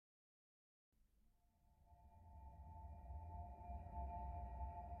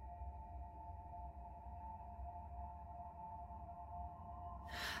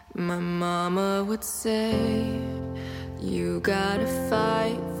My mama would say, you gotta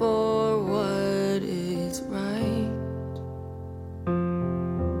fight for what is right.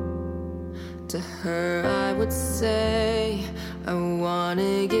 To her I would say, I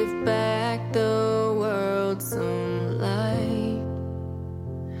wanna give back the world some light.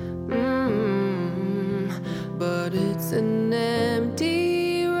 But it's an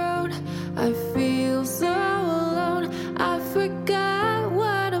empty road. I feel so alone. I forgot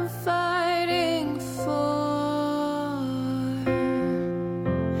what I'm fighting for.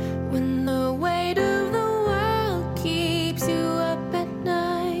 When the weight of the world keeps you up at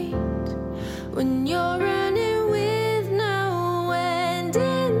night, when you're running with no end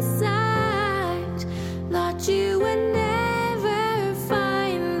in sight, thought you would never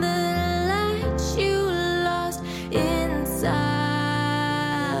find the light you lost inside,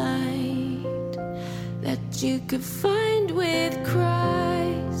 that you could find with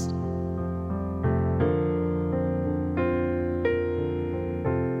Christ.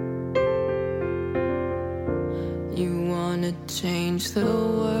 You wanna change the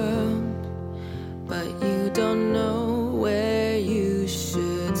world, but you don't know where you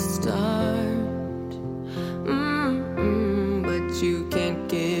should start. But you can't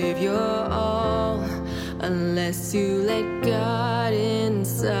give your all unless you let God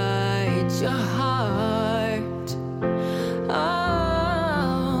inside your heart.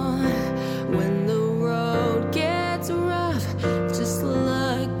 Oh, when the road gets rough, just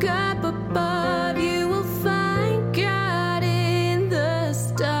look up above. You will find God in the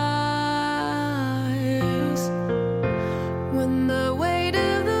stars. When the weight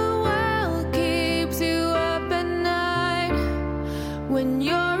of the world keeps you up at night, when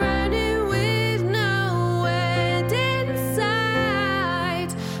you're running with no end in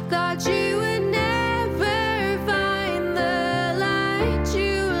sight, thought you would never find the light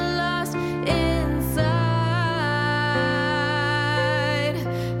you lost inside,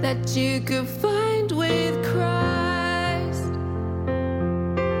 that you could find with Christ.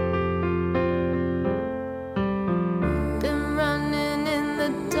 Been running in the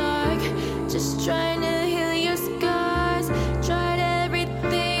dark, just trying to heal your scars. Tried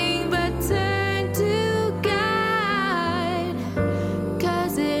everything but turned to God,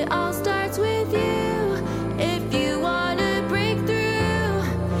 'cause it all starts with you. If you wanna break through,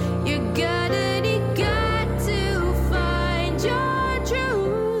 you're gonna need God to find your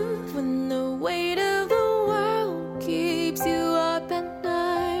truth. When the weight of the world keeps you up at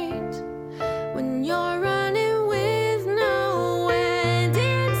night, when you're running with no end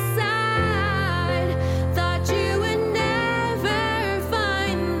inside, thought you would never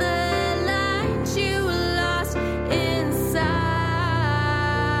find the light you lost inside,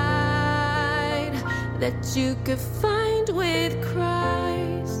 that you could find with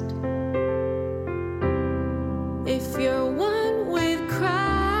Christ. If you're one with Christ.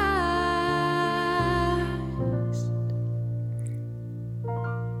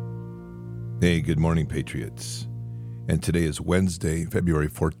 Hey, good morning, Patriots. And today is Wednesday, February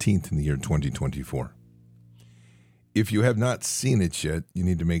 14th in the year 2024. If you have not seen it yet, you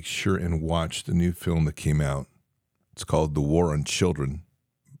need to make sure and watch the new film that came out. It's called The War on Children,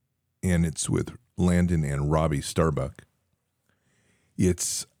 and it's with Landon and Robbie Starbuck.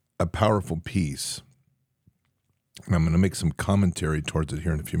 It's a powerful piece, and I'm going to make some commentary towards it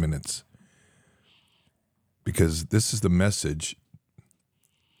here in a few minutes, because this is the message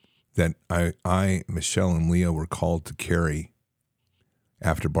that I, Michelle, and Leah were called to carry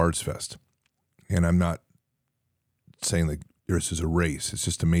after Bards Fest. And I'm not saying that this is a race. It's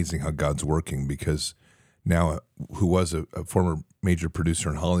just amazing how God's working, because now who was a former major producer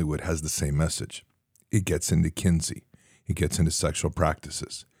in Hollywood has the same message. It gets into Kinsey. It gets into sexual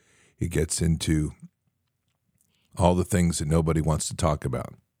practices. It gets into all the things that nobody wants to talk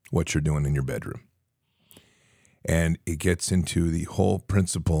about, what you're doing in your bedroom. And it gets into the whole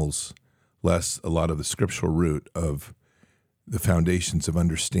principles, less a lot of the scriptural root of the foundations of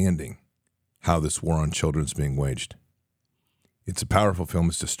understanding how this war on children is being waged. It's a powerful film.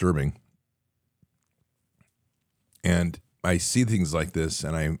 It's disturbing. And I see things like this,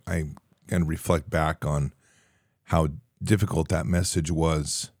 and I kind of reflect back on how difficult that message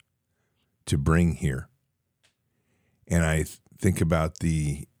was to bring here. And I think about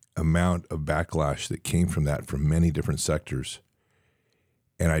the amount of backlash that came from that from many different sectors.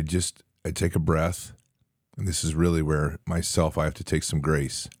 And I take a breath, and this is really where I have to take some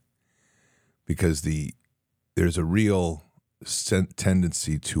grace, because there's a real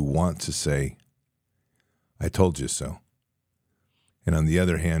tendency to want to say, I told you so. And on the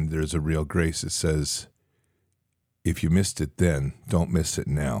other hand, there's a real grace that says, If you missed it then, don't miss it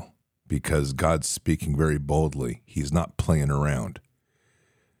now, because God's speaking very boldly. He's not playing around.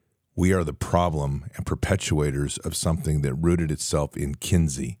 We are the problem and perpetuators of something that rooted itself in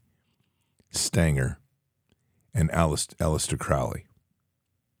Kinsey, Stanger, and Aleister Crowley.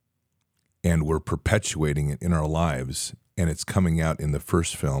 And we're perpetuating it in our lives, and it's coming out in the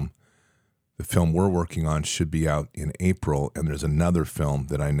first film. The film we're working on should be out in April, and there's another film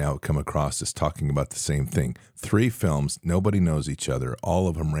that I now come across that's talking about the same thing. 3 films, nobody knows each other, all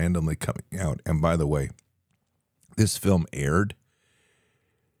of them randomly coming out. And by the way, this film aired.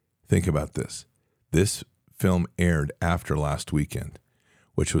 Think about this. This film aired after last weekend,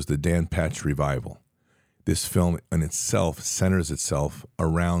 which was the Dan Patch revival. This film in itself centers itself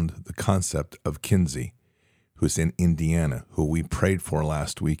around the concept of Kinsey, who's in Indiana, who we prayed for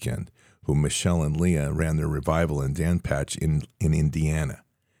last weekend, who Michelle and Leah ran their revival in Dan Patch in Indiana.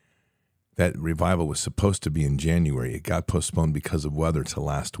 That revival was supposed to be in January. It got postponed because of weather to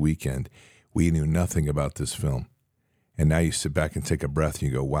last weekend. We knew nothing about this film. And now you sit back and take a breath and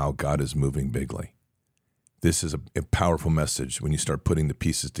you go, wow, God is moving bigly. This is a powerful message when you start putting the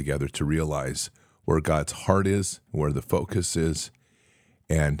pieces together to realize where God's heart is, where the focus is,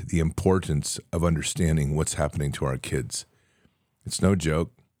 and the importance of understanding what's happening to our kids. It's no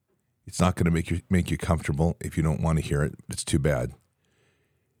joke. It's not going to make you comfortable if you don't want to hear it. It's too bad.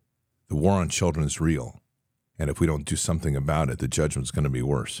 The war on children is real. And if we don't do something about it, the judgment's going to be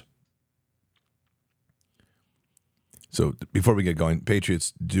worse. So before we get going,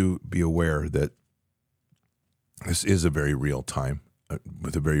 Patriots, do be aware that this is a very real time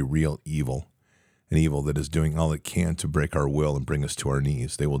with a very real evil, an evil that is doing all it can to break our will and bring us to our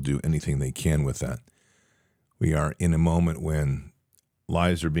knees. They will do anything they can with that. We are in a moment when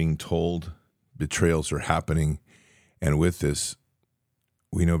lies are being told, betrayals are happening, and with this,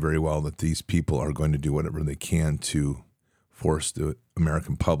 we know very well that these people are going to do whatever they can to force the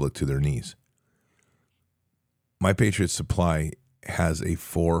American public to their knees. My Patriot Supply has a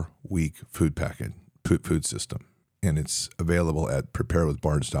 4-week food packet, food system, and it's available at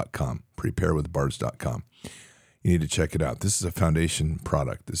preparewithbards.com, preparewithbards.com. You need to check it out. This is a foundation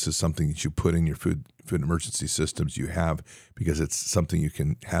product. This is something that you put in your food emergency systems you have because it's something you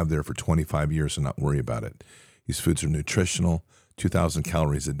can have there for 25 years and not worry about it. These foods are nutritional, 2,000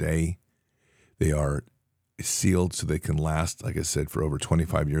 calories a day. They are sealed so they can last, like I said, for over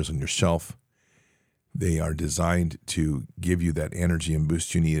 25 years on your shelf. They are designed to give you that energy and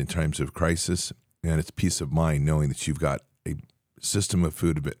boost you need in times of crisis, and it's peace of mind knowing that you've got a system of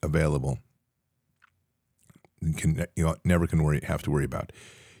food available. You never have to worry about.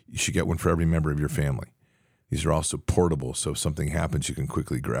 You should get one for every member of your family. These are also portable, so if something happens, you can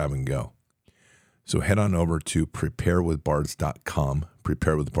quickly grab and go. So head on over to preparewithbards.com,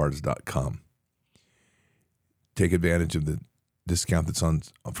 preparewithbards.com. Take advantage of the discount that's on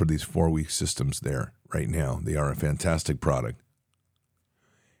for these 4-week systems there right now. They are a fantastic product.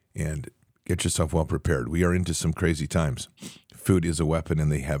 And get yourself well prepared. We are into some crazy times. Food is a weapon,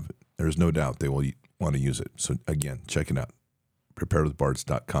 and there's no doubt they will want to use it. So again, check it out.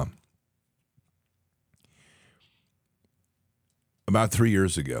 Preparewithbards.com. About 3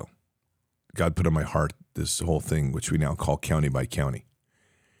 years ago, God put on my heart this whole thing, which we now call County by County.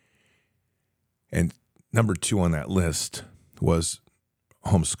 And number 2 on that list was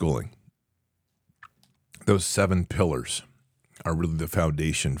homeschooling. Those 7 pillars are really the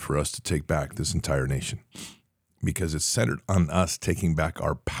foundation for us to take back this entire nation, because it's centered on us taking back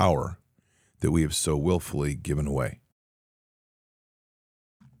our power that we have so willfully given away.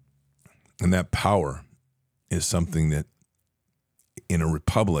 And that power is something that in a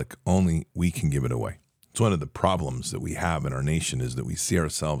republic, only we can give it away. It's one of the problems that we have in our nation is that we see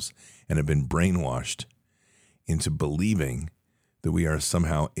ourselves and have been brainwashed into believing that we are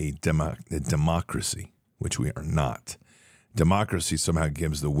somehow a democracy, which we are not. Democracy somehow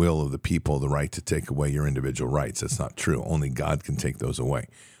gives the will of the people the right to take away your individual rights. That's not true. Only God can take those away.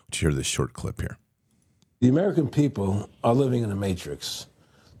 Let's hear this short clip here. The American people are living in a matrix.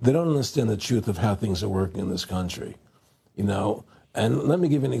 They don't understand the truth of how things are working in this country, And let me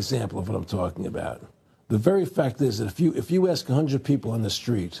give you an example of what I'm talking about. The very fact is that if you ask 100 people on the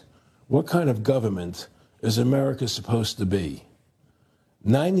street, what kind of government is America supposed to be?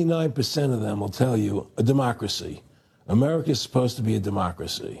 99% of them will tell you a democracy. America is supposed to be a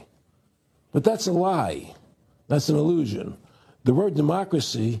democracy. But that's a lie. That's an illusion. The word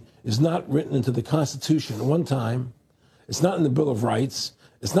democracy is not written into the Constitution at one time. It's not in the Bill of Rights.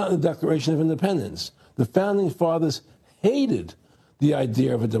 It's not in the Declaration of Independence. The Founding Fathers hated the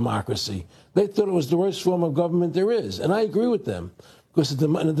idea of a democracy. They thought it was the worst form of government there is. And I agree with them, because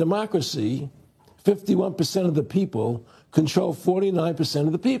in a democracy, 51% of the people control 49%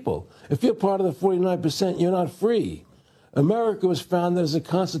 of the people. If you're part of the 49%, you're not free. America was founded as a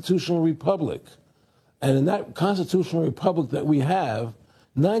constitutional republic. And in that constitutional republic that we have,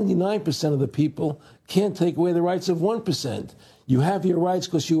 99% of the people can't take away the rights of 1%. You have your rights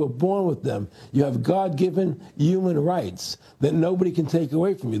because you were born with them. You have God-given human rights that nobody can take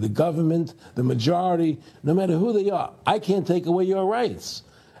away from you. The government, the majority, no matter who they are, I can't take away your rights.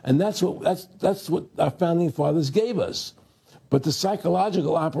 And that's what our founding fathers gave us. But the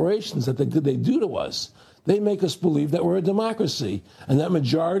psychological operations that they do to us, they make us believe that we're a democracy and that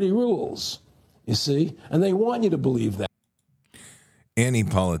majority rules, you see? And they want you to believe that. Any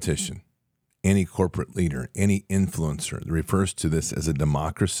politician, any corporate leader, any influencer that refers to this as a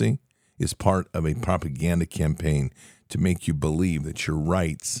democracy is part of a propaganda campaign to make you believe that your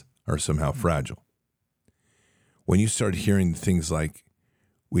rights are somehow fragile. When you start hearing things like,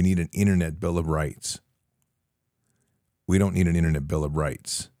 we need an internet bill of rights. We don't need an internet bill of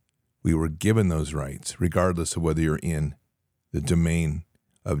rights. We were given those rights, regardless of whether you're in the domain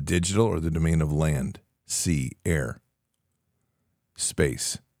of digital or the domain of land, sea, air,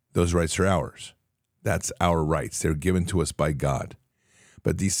 space. Those rights are ours. That's our rights. They're given to us by God.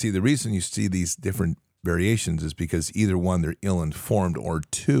 But the reason you see these different variations is because either one, they're ill-informed, or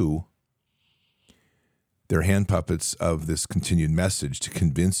two, they're hand puppets of this continued message to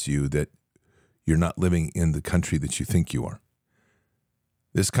convince you that you're not living in the country that you think you are.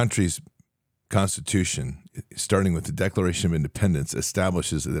 This country's Constitution, starting with the Declaration of Independence,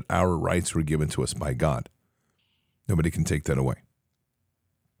 establishes that our rights were given to us by God. Nobody can take that away.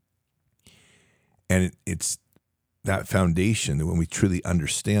 And it's that foundation that when we truly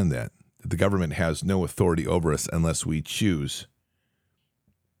understand that the government has no authority over us unless we choose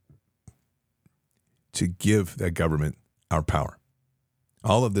to give that government our power.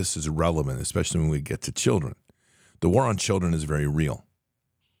 All of this is relevant, especially when we get to children. The war on children is very real.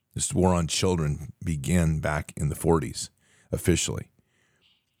 This war on children began back in the 40s, officially.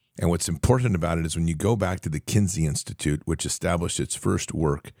 And what's important about it is when you go back to the Kinsey Institute, which established its first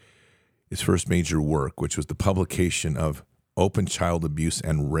major work, which was the publication of open child abuse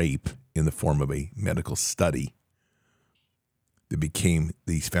and rape in the form of a medical study that became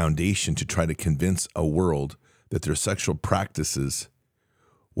the foundation to try to convince a world that their sexual practices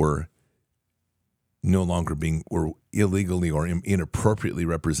were no longer were illegally or inappropriately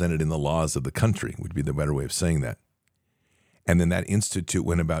represented in the laws of the country, would be the better way of saying that. And then that institute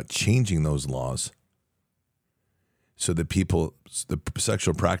went about changing those laws so that the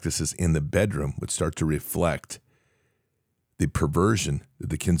sexual practices in the bedroom would start to reflect the perversion that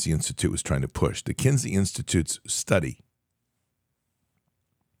the Kinsey Institute was trying to push. The Kinsey Institute's study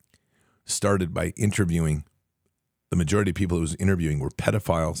started by interviewing, the majority of people it was interviewing were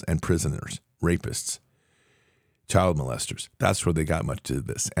pedophiles and prisoners, rapists, child molesters. That's where they got much of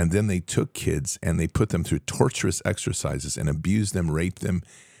this. And then they took kids and they put them through torturous exercises and abused them, raped them,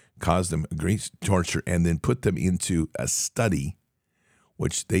 caused them great torture, and then put them into a study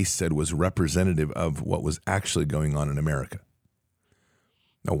which they said was representative of what was actually going on in America.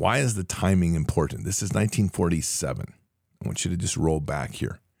 Now, why is the timing important? This is 1947. I want you to just roll back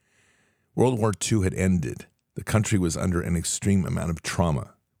here. World War II had ended. The country was under an extreme amount of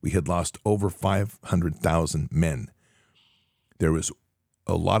trauma. We had lost over 500,000 men. There was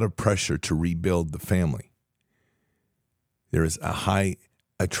a lot of pressure to rebuild the family. There is a high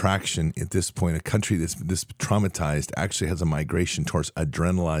attraction at this point. A country that's this traumatized actually has a migration towards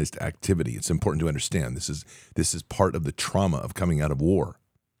adrenalized activity. It's important to understand this is part of the trauma of coming out of war.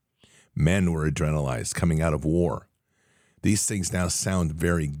 Men were adrenalized coming out of war. These things now sound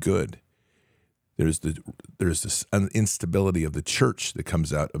very good. There's this instability of the church that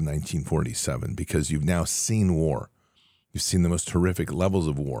comes out of 1947 because you've now seen war. You've seen the most horrific levels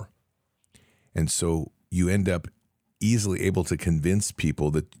of war. And so you end up easily able to convince people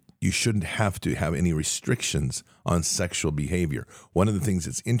that you shouldn't have to have any restrictions on sexual behavior. One of the things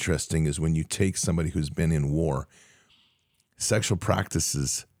that's interesting is when you take somebody who's been in war, sexual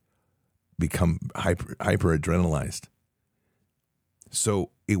practices become hyper adrenalized.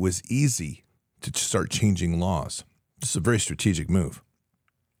 So it was easy to start changing laws. It's a very strategic move.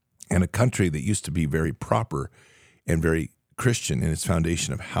 And a country that used to be very proper and very Christian in its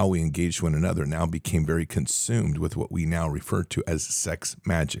foundation of how we engage one another now became very consumed with what we now refer to as sex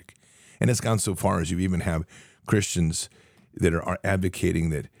magic. And it's gone so far as you even have Christians that are advocating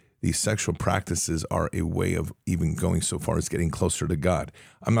that these sexual practices are a way of even going so far as getting closer to God.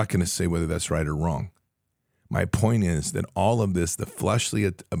 I'm not going to say whether that's right or wrong. My point is that all of this, the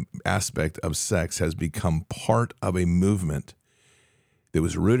fleshly aspect of sex, has become part of a movement that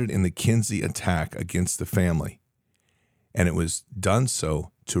was rooted in the Kinsey attack against the family. And it was done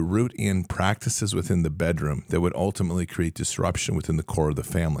so to root in practices within the bedroom that would ultimately create disruption within the core of the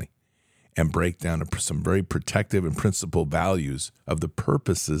family and break down some very protective and principled values of the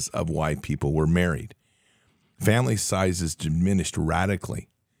purposes of why people were married. Family sizes diminished radically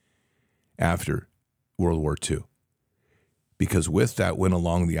after World War II, because with that went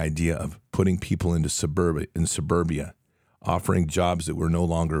along the idea of putting people into suburbia, offering jobs that were no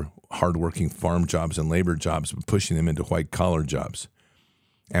longer hardworking farm jobs and labor jobs, but pushing them into white-collar jobs.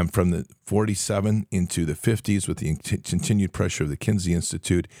 And from the 47 into the 50s, with the continued pressure of the Kinsey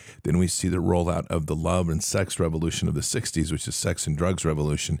Institute, then we see the rollout of the love and sex revolution of the 60s, which is sex and drugs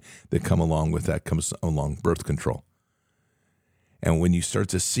revolution. That come along with that comes along birth control. And when you start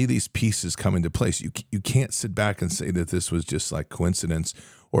to see these pieces come into place, you can't sit back and say that this was just like coincidence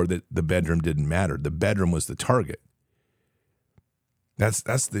or that the bedroom didn't matter. The bedroom was the target. That's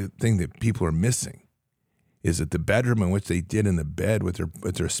the thing that people are missing, is that the bedroom in which they did in the bed with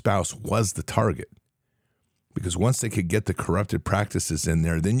their spouse was the target. Because once they could get the corrupted practices in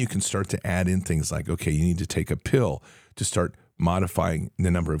there, then you can start to add in things like, okay, you need to take a pill to start modifying the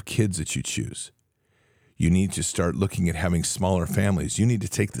number of kids that you choose. You need to start looking at having smaller families. You need to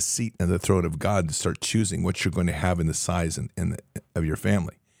take the seat in the throne of God to start choosing what you're going to have in the size of your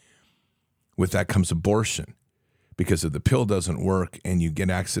family. With that comes abortion. Because if the pill doesn't work and you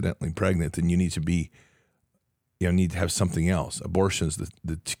get accidentally pregnant, then you need to have something else. Abortion is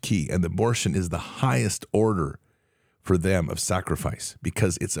the key. And abortion is the highest order for them of sacrifice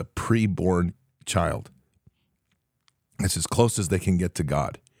because it's a preborn child. It's as close as they can get to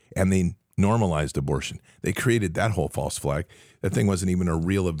God. And they normalized abortion. They created that whole false flag. That thing wasn't even a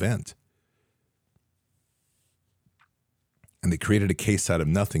real event. And they created a case out of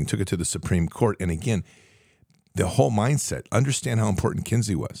nothing, took it to the Supreme Court. And again, the whole mindset, understand how important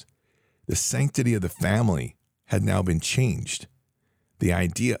Kinsey was. The sanctity of the family had now been changed. The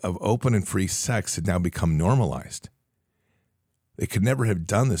idea of open and free sex had now become normalized. They could never have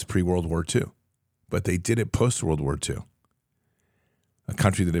done this pre-World War II, but they did it post-World War II. A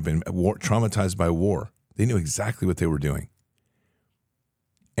country that had been traumatized by war. They knew exactly what they were doing.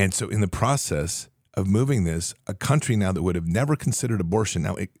 And so in the process of moving this, a country now that would have never considered abortion,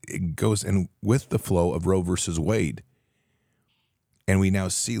 now it goes in with the flow of Roe versus Wade. And we now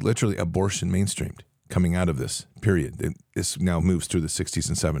see literally abortion mainstreamed coming out of this period. This now moves through the 60s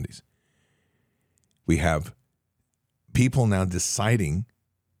and 70s. We have people now deciding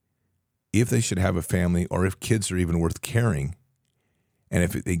if they should have a family or if kids are even worth carrying. And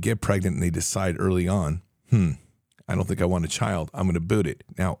if they get pregnant and they decide early on, I don't think I want a child, I'm going to boot it.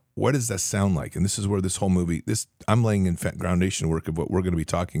 Now, what does that sound like? And this is where this whole movie, I'm laying in foundation work of what we're going to be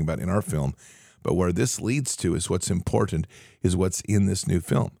talking about in our film. But where this leads to is what's important is what's in this new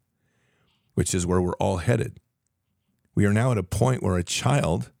film, which is where we're all headed. We are now at a point where a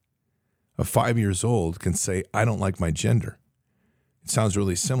child of 5 years old can say, I don't like my gender. It sounds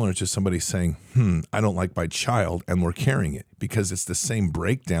really similar to somebody saying, I don't like my child, and we're carrying it because it's the same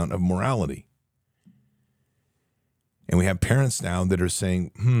breakdown of morality. And we have parents now that are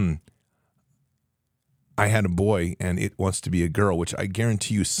saying, I had a boy and it wants to be a girl, which I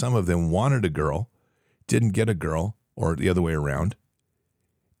guarantee you some of them wanted a girl, didn't get a girl, or the other way around,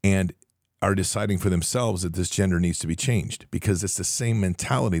 and are deciding for themselves that this gender needs to be changed because it's the same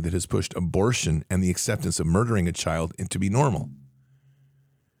mentality that has pushed abortion and the acceptance of murdering a child into be normal.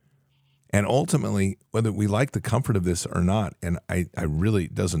 And ultimately, whether we like the comfort of this or not, and I really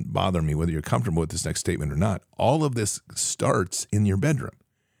doesn't bother me whether you're comfortable with this next statement or not, all of this starts in your bedroom,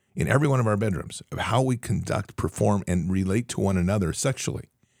 in every one of our bedrooms, of how we conduct, perform, and relate to one another sexually.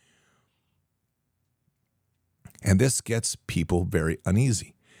 And this gets people very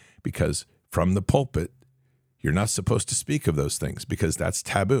uneasy because from the pulpit, you're not supposed to speak of those things because that's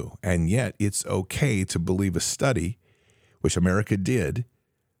taboo. And yet it's okay to believe a study, which America did,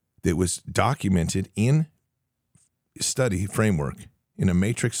 that was documented in study framework, in a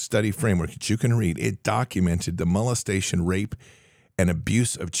matrix study framework that you can read. It documented the molestation, rape, and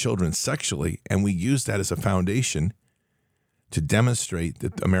abuse of children sexually, and we used that as a foundation to demonstrate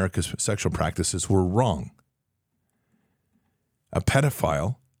that America's sexual practices were wrong. A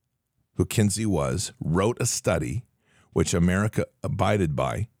pedophile, who Kinsey was, wrote a study which America abided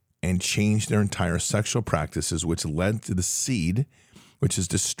by and changed their entire sexual practices, which led to the seed which has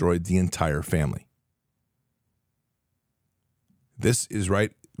destroyed the entire family. This is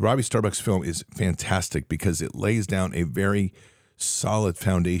right. Robbie Starbuck's film is fantastic because it lays down a very solid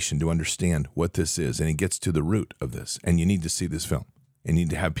foundation to understand what this is, and it gets to the root of this. And you need to see this film. And you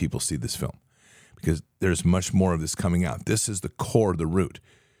need to have people see this film because there's much more of this coming out. This is the core, the root.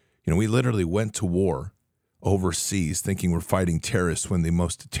 We literally went to war overseas thinking we're fighting terrorists when the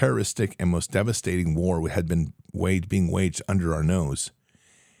most terroristic and most devastating war had been being waged under our nose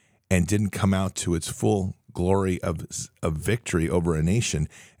and didn't come out to its full glory of victory over a nation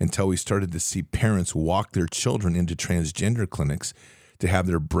until we started to see parents walk their children into transgender clinics to have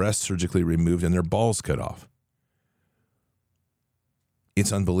their breasts surgically removed and their balls cut off.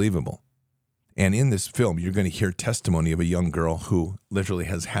 It's unbelievable. And in this film, you're going to hear testimony of a young girl who literally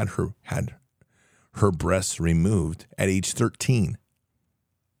has had her breasts removed at age 13.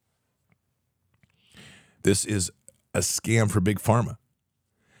 This is a scam for Big Pharma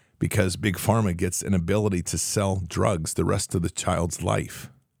because Big Pharma gets an ability to sell drugs the rest of the child's life.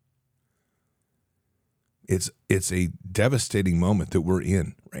 It's a devastating moment that we're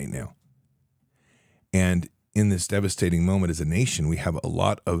in right now. And in this devastating moment as a nation, we have a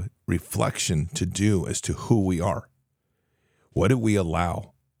lot of reflection to do as to who we are. What do we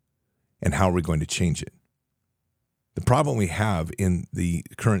allow? And how are we going to change it? The problem we have in the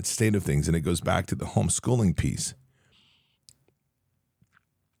current state of things, and it goes back to the homeschooling piece,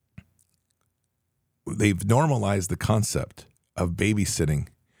 they've normalized the concept of babysitting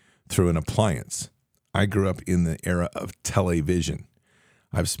through an appliance. I grew up in the era of television.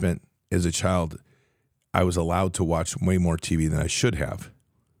 I've spent, as a child, I was allowed to watch way more TV than I should have.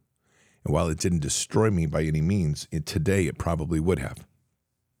 And while it didn't destroy me by any means, today it probably would have.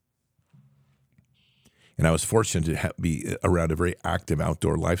 And I was fortunate to be around a very active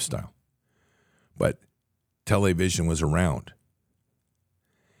outdoor lifestyle. But television was around.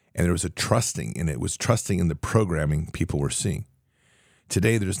 And there was a trusting in it. It was trusting in the programming people were seeing.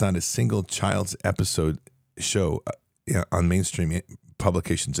 Today, there's not a single child's episode show on mainstream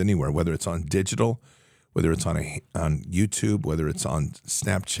publications anywhere, whether it's on digital, whether it's on YouTube, whether it's on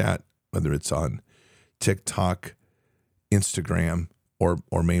Snapchat, whether it's on TikTok, Instagram,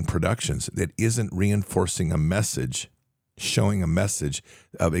 or main productions, that isn't reinforcing a message, showing a message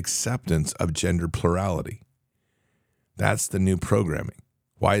of acceptance of gender plurality. That's the new programming.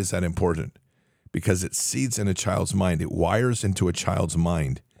 Why is that important? Because it seeds in a child's mind. It wires into a child's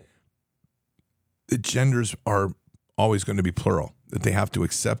mind that genders are always going to be plural, that they have to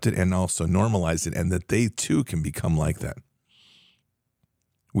accept it and also normalize it, and that they too can become like that.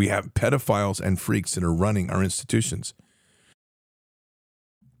 We have pedophiles and freaks that are running our institutions.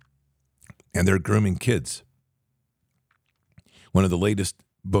 And they're grooming kids. One of the latest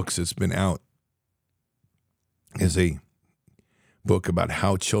books that's been out is a book about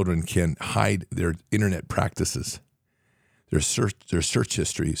how children can hide their internet practices, their search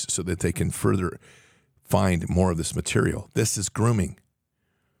histories, so that they can further find more of this material. This is grooming.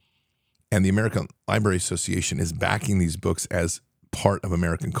 And the American Library Association is backing these books as part of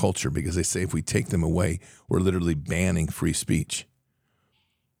American culture because they say if we take them away, we're literally banning free speech.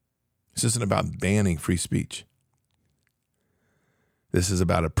 This isn't about banning free speech. This is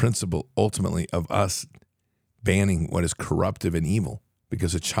about a principle, ultimately, of us banning what is corruptive and evil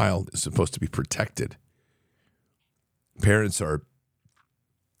because a child is supposed to be protected. Parents are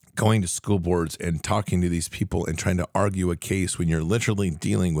going to school boards and talking to these people and trying to argue a case when you're literally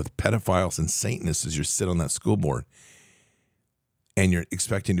dealing with pedophiles and Satanists as you sit on that school board. And you're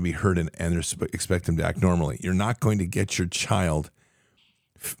expecting to be heard and they're expecting them to act normally. You're not going to get your child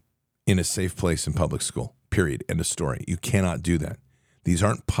in a safe place in public school, period, end of story. You cannot do that. These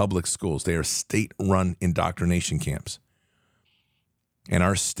aren't public schools. They are state-run indoctrination camps. And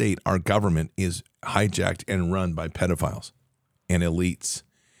our state, our government is hijacked and run by pedophiles and elites,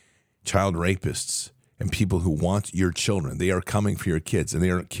 child rapists, and people who want your children. They are coming for your kids, and they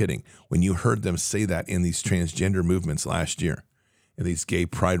aren't kidding. When you heard them say that in these transgender movements last year, in these gay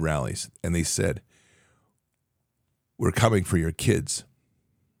pride rallies, and they said, "We're coming for your kids."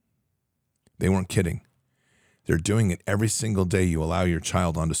 They weren't kidding. They're doing it every single day you allow your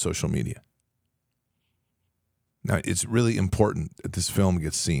child onto social media. Now, it's really important that this film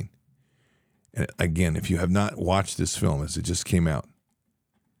gets seen. And again, if you have not watched this film as it just came out,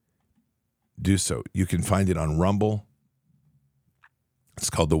 do so. You can find it on Rumble.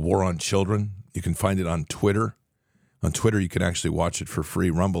 It's called The War on Children. You can find it on Twitter. On Twitter, you can actually watch it for free.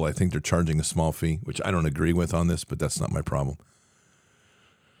 Rumble, I think they're charging a small fee, which I don't agree with on this, but that's not my problem.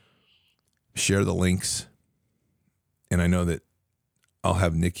 Share the links. And I know that I'll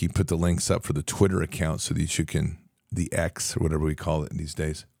have Nikki put the links up for the Twitter account so that you can, the X or whatever we call it these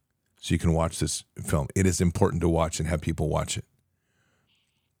days, so you can watch this film. It is important to watch and have people watch it.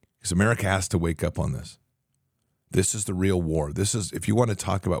 Because America has to wake up on this. This is the real war. This is, if you want to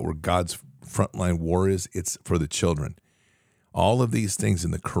talk about where God's frontline war is, it's for the children. All of these things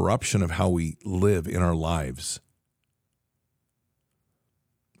and the corruption of how we live in our lives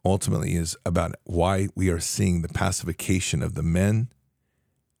ultimately is about why we are seeing the pacification of the men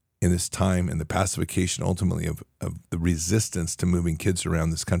in this time and the pacification ultimately of the resistance to moving kids around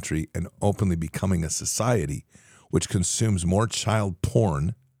this country and openly becoming a society which consumes more child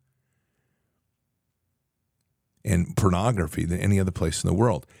porn and pornography than any other place in the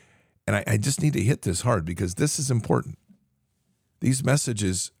world. And I just need to hit this hard because this is important. These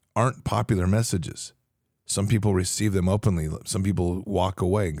messages aren't popular messages. Some people receive them openly. Some people walk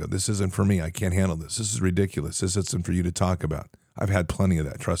away and go, this isn't for me. I can't handle this. This is ridiculous. This isn't for you to talk about. I've had plenty of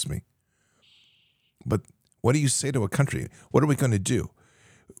that, trust me. But what do you say to a country? What are we going to do?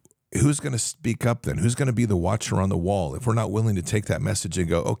 Who's going to speak up then? Who's going to be the watcher on the wall if we're not willing to take that message and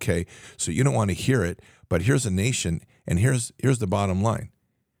go, okay, so you don't want to hear it, but here's a nation, and here's the bottom line.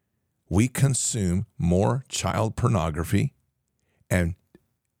 We consume more child pornography and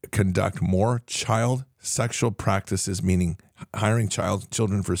conduct more child sexual practices, meaning hiring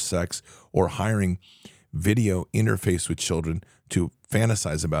children for sex or hiring video interface with children to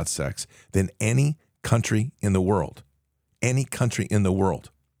fantasize about sex than any country in the world. Any country in the world.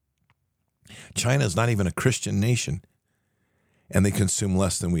 China is not even a Christian nation, and they consume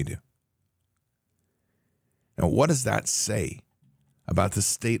less than we do. Now, what does that say about the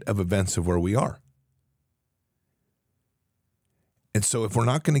state of events of where we are? And so if we're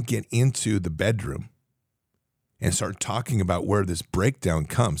not going to get into the bedroom and start talking about where this breakdown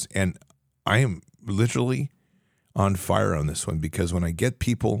comes, and I am literally on fire on this one because when I get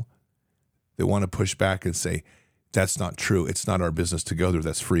people that want to push back and say, that's not true, it's not our business to go there,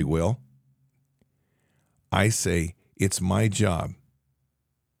 that's free will, I say it's my job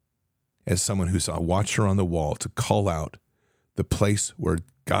as someone who's a watcher on the wall to call out the place where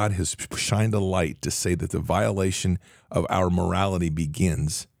God has shined a light to say that the violation of our morality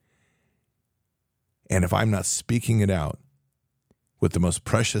begins. And if I'm not speaking it out with the most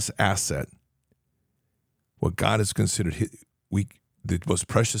precious asset, what God has considered the most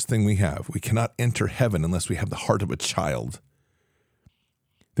precious thing we have, we cannot enter heaven unless we have the heart of a child.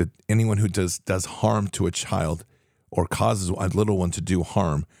 That anyone who does harm to a child or causes a little one to do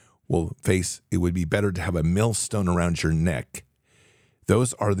harm will face, it would be better to have a millstone around your neck.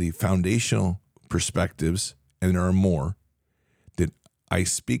 Those are the foundational perspectives, and there are more, that I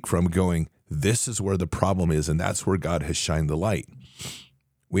speak from going, this is where the problem is, and that's where God has shined the light.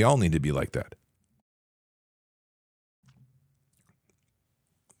 We all need to be like that.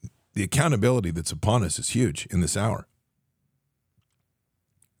 The accountability that's upon us is huge in this hour.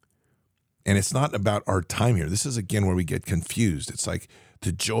 And it's not about our time here. This is, again, where we get confused. It's like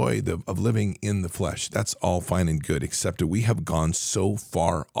the joy of living in the flesh. That's all fine and good, except that we have gone so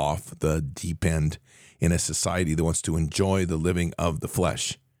far off the deep end in a society that wants to enjoy the living of the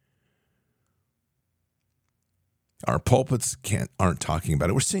flesh. Our pulpits aren't talking about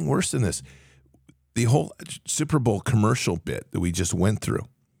it. We're seeing worse than this. The whole Super Bowl commercial bit that we just went through,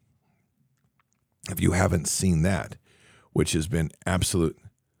 if you haven't seen that, which has been absolute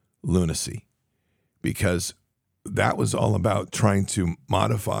lunacy, because that was all about trying to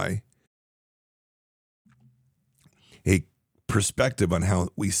modify a perspective on how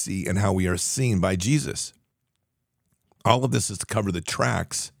we see and how we are seen by Jesus. All of this is to cover the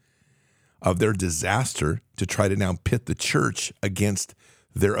tracks of their disaster to try to now pit the church against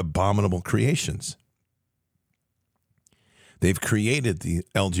their abominable creations. They've created the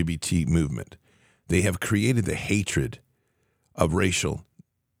LGBT movement. They have created the hatred of racial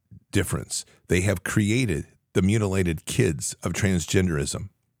difference. They have created the mutilated kids of transgenderism.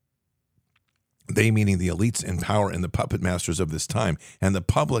 They, meaning the elites in power and the puppet masters of this time, and the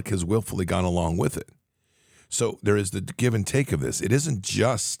public has willfully gone along with it. So there is the give and take of this. It isn't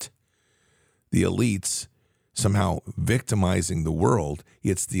just the elites somehow victimizing the world.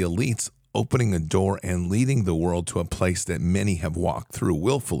 It's the elites opening a door and leading the world to a place that many have walked through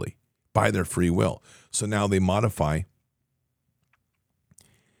willfully by their free will. So now they modify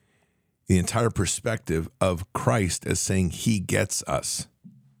the entire perspective of Christ as saying he gets us.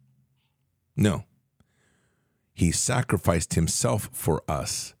 No. He sacrificed himself for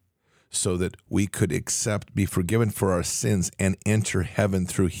us so that we could be forgiven for our sins and enter heaven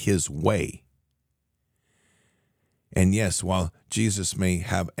through his way. And yes, while Jesus may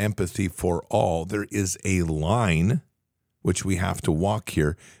have empathy for all, there is a line which we have to walk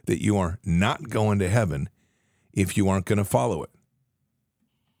here that you are not going to heaven if you aren't going to follow it.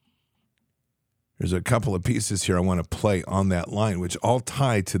 There's a couple of pieces here I want to play on that line, which all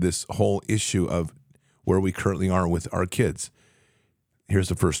tie to this whole issue of where we currently are with our kids. Here's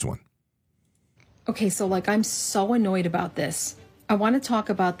the first one. Okay, so like I'm so annoyed about this. I want to talk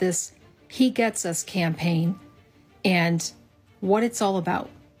about this He Gets Us campaign and what it's all about.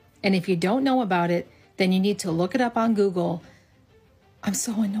 And if you don't know about it, then you need to look it up on Google. I'm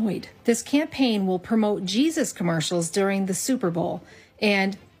so annoyed. This campaign will promote Jesus commercials during the Super Bowl.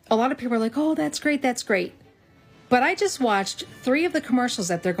 And a lot of people are like, oh, that's great, that's great. But I just watched 3 of the commercials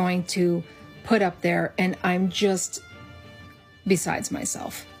that they're going to put up there, and I'm just besides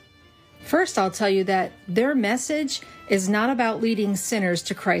myself. First, I'll tell you that their message is not about leading sinners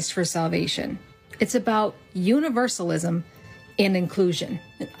to Christ for salvation. It's about universalism and inclusion.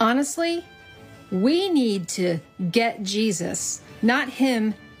 And honestly, we need to get Jesus, not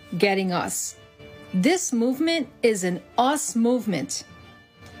him getting us. This movement is an us movement.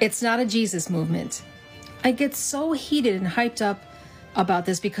 It's not a Jesus movement. I get so heated and hyped up about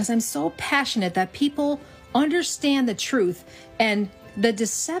this because I'm so passionate that people understand the truth and the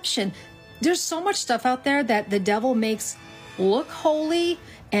deception. There's so much stuff out there that the devil makes look holy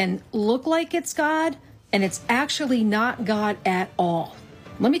and look like it's God, and it's actually not God at all.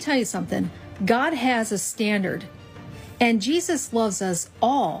 Let me tell you something. God has a standard, and Jesus loves us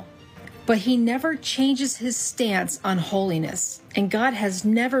all, but he never changes his stance on holiness. And God has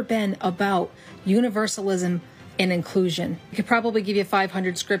never been about universalism and inclusion. I could probably give you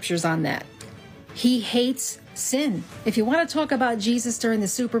 500 scriptures on that. He hates sin. If you want to talk about Jesus during the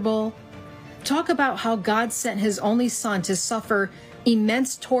Super Bowl, talk about how God sent his only son to suffer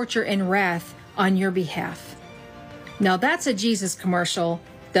immense torture and wrath on your behalf. Now that's a Jesus commercial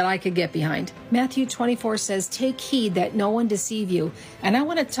that I could get behind. Matthew 24 says, take heed that no one deceive you. And I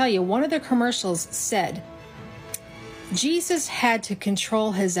want to tell you, one of the commercials said, Jesus had to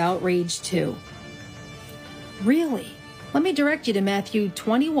control his outrage too. Really? Let me direct you to Matthew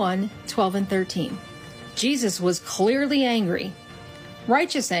 21, 12 and 13. Jesus was clearly angry,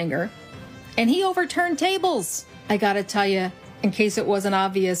 righteous anger, and he overturned tables. I gotta tell you, in case it wasn't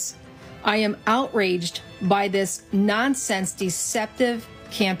obvious, I am outraged by this nonsense, deceptive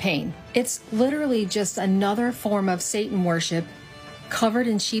campaign. It's literally just another form of Satan worship covered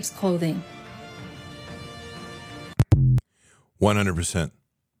in sheep's clothing. 100%.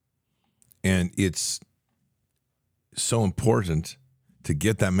 And it's so important to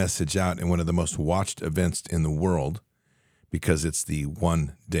get that message out in one of the most watched events in the world, because it's the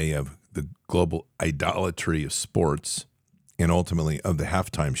one day of the global idolatry of sports and ultimately of the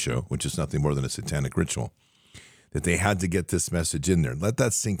halftime show, which is nothing more than a satanic ritual, that they had to get this message in there. Let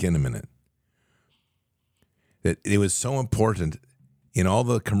that sink in a minute. That it was so important in all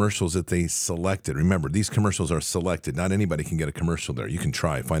the commercials that they selected. Remember, these commercials are selected. Not anybody can get a commercial there. You can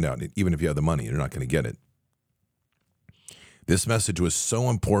try, find out. Even if you have the money, you're not going to get it. This message was so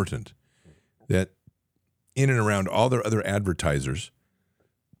important that in and around all their other advertisers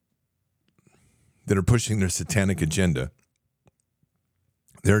that are pushing their satanic agenda,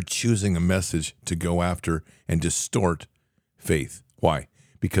 they're choosing a message to go after and distort faith. Why?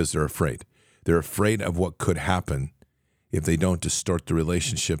 Because they're afraid. They're afraid of what could happen if they don't distort the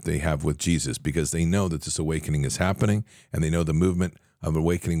relationship they have with Jesus, because they know that this awakening is happening, and they know the movement of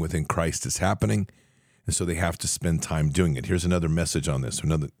awakening within Christ is happening, and so they have to spend time doing it. Here's another message on this,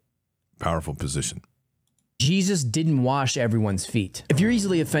 another powerful position. Jesus didn't wash everyone's feet. If you're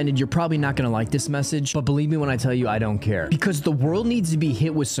easily offended, you're probably not going to like this message, but believe me when I tell you, I don't care. Because the world needs to be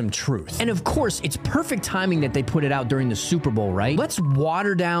hit with some truth. And of course, it's perfect timing that they put it out during the Super Bowl, right? Let's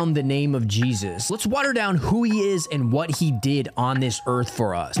water down the name of Jesus. Let's water down who he is and what he did on this earth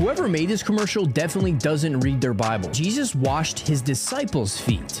for us. Whoever made this commercial definitely doesn't read their Bible. Jesus washed his disciples'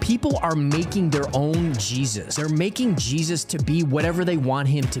 feet. People are making their own Jesus. They're making Jesus to be whatever they want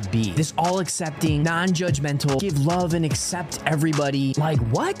him to be. This all-accepting, non-judgmental, give love and accept everybody. Like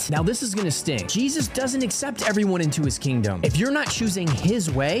what? Now this is gonna sting. Jesus doesn't accept everyone into his kingdom. If you're not choosing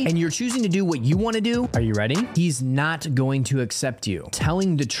his way and you're choosing to do what you want to do, are you ready? He's not going to accept you.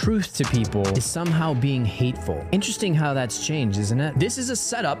 Telling the truth to people is somehow being hateful. Interesting how that's changed, isn't it? This is a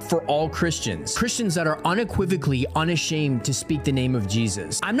setup for all Christians. Christians that are unequivocally unashamed to speak the name of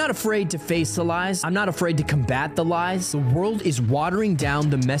Jesus. I'm not afraid to face the lies. I'm not afraid to combat the lies. The world is watering down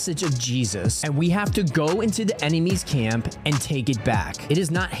the message of Jesus, and we have to go into the enemy's camp and take it back. It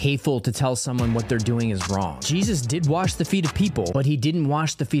is not hateful to tell someone what they're doing is wrong. Jesus did wash the feet of people, but he didn't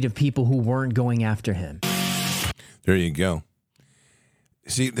wash the feet of people who weren't going after him. There you go.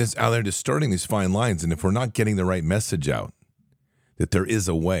 See, this out there distorting these fine lines, and if we're not getting the right message out, that there is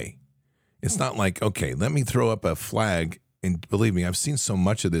a way. It's not like, okay, let me throw up a flag, and believe me, I've seen so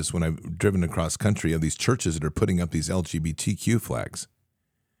much of this when I've driven across country of these churches that are putting up these LGBTQ flags.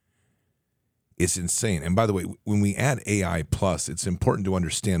 It's insane. And by the way, when we add AI plus, it's important to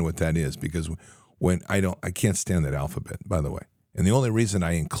understand what that is, because when I can't stand that alphabet, by the way. And the only reason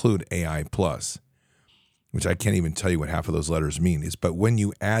I include AI plus, which I can't even tell you what half of those letters mean, is but when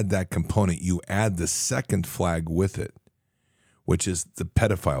you add that component, you add the second flag with it, which is the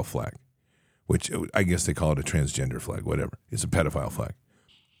pedophile flag, which I guess they call it a transgender flag, whatever. It's a pedophile flag.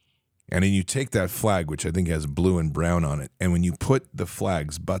 And then you take that flag, which I think has blue and brown on it, and when you put the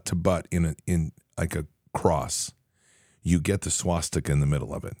flags butt to butt in like a cross, you get the swastika in the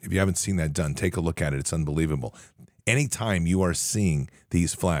middle of it. If you haven't seen that done, take a look at it. It's unbelievable. Anytime you are seeing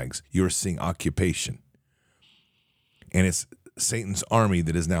these flags, you're seeing occupation. And it's Satan's army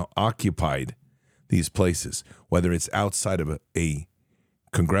that has now occupied these places, whether it's outside of a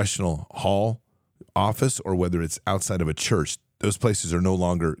congressional hall office or whether it's outside of a church. Those places are no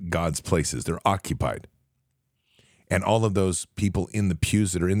longer God's places. They're occupied. And all of those people in the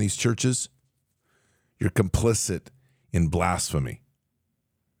pews that are in these churches, you're complicit in blasphemy,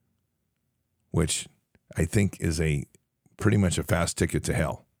 which I think is pretty much a fast ticket to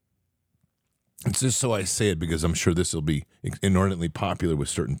hell. It's just so I say it because I'm sure this will be inordinately popular with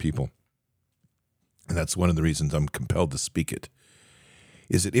certain people. And that's one of the reasons I'm compelled to speak it,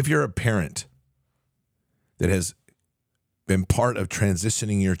 is that if you're a parent that has been part of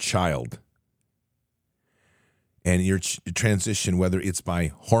transitioning your child, and your transition, whether it's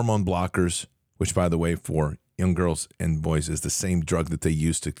by hormone blockers, which, by the way, for young girls and boys is the same drug that they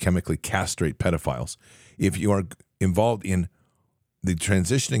use to chemically castrate pedophiles. If you are involved in the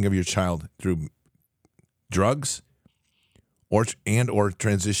transitioning of your child through drugs or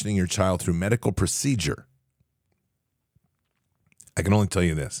transitioning your child through medical procedure, I can only tell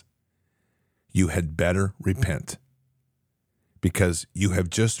you this. You had better repent, because you have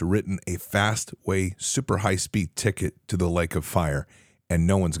just written a fast way, super high-speed ticket to the lake of fire, and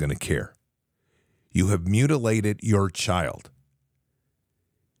no one's going to care. You have mutilated your child.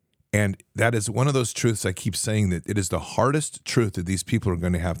 And that is one of those truths I keep saying, that it is the hardest truth that these people are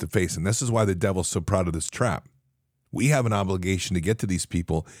going to have to face. And this is why the devil's so proud of this trap. We have an obligation to get to these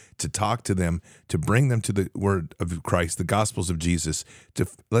people, to talk to them, to bring them to the word of Christ, the gospels of Jesus, to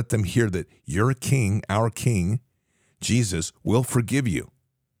let them hear that your king, our king, Jesus, will forgive you.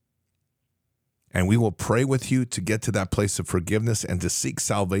 And we will pray with you to get to that place of forgiveness and to seek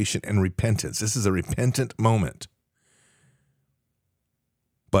salvation and repentance. This is a repentant moment.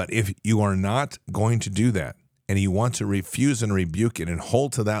 But if you are not going to do that, and you want to refuse and rebuke it and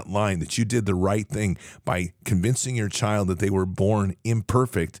hold to that line that you did the right thing by convincing your child that they were born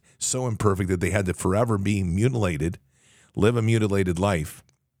imperfect, so imperfect that they had to forever be mutilated, live a mutilated life,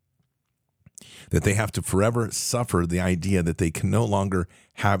 that they have to forever suffer the idea that they can no longer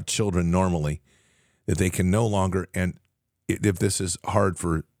have children normally, that they can no longer, and if this is hard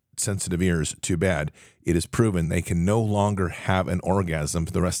for sensitive ears, too bad, it is proven they can no longer have an orgasm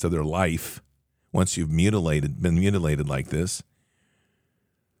for the rest of their life once you've been mutilated like this.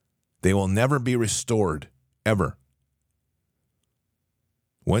 They will never be restored, ever.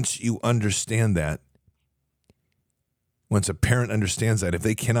 Once you understand that, once a parent understands that, if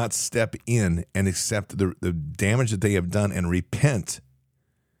they cannot step in and accept the damage that they have done and repent,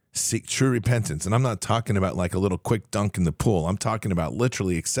 seek true repentance. And I'm not talking about like a little quick dunk in the pool. I'm talking about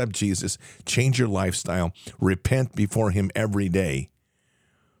literally accept Jesus, change your lifestyle, repent before him every day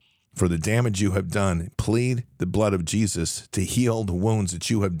for the damage you have done. Plead the blood of Jesus to heal the wounds that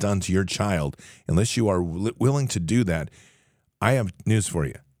you have done to your child. Unless you are willing to do that, I have news for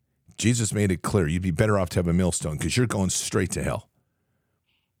you. Jesus made it clear you'd be better off to have a millstone, because you're going straight to hell.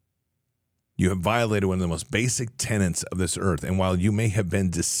 You have violated one of the most basic tenets of this earth. And while you may have been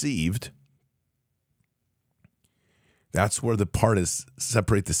deceived, that's where the part is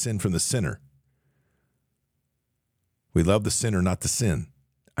separate the sin from the sinner. We love the sinner, not the sin.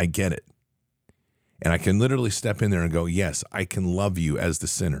 I get it. And I can literally step in there and go, yes, I can love you as the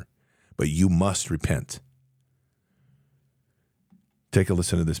sinner, but you must repent. Take a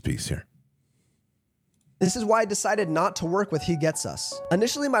listen to this piece here. This is why I decided not to work with He Gets Us.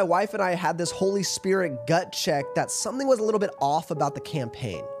 Initially, my wife and I had this Holy Spirit gut check that something was a little bit off about the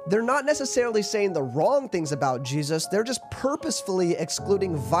campaign. They're not necessarily saying the wrong things about Jesus, they're just purposefully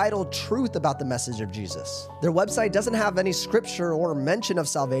excluding vital truth about the message of Jesus. Their website doesn't have any scripture or mention of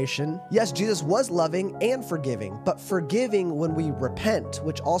salvation. Yes, Jesus was loving and forgiving, but forgiving when we repent,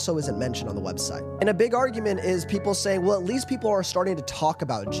 which also isn't mentioned on the website. And a big argument is people saying, well, at least people are starting to talk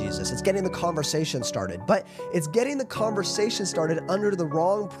about Jesus. It's getting the conversation started. But it's getting the conversation started under the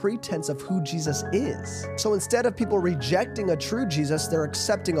wrong pretense of who Jesus is. So instead of people rejecting a true Jesus, they're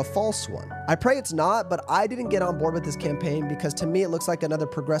accepting a false one. I pray it's not, but I didn't get on board with this campaign because to me it looks like another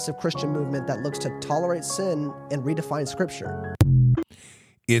progressive Christian movement that looks to tolerate sin and redefine scripture.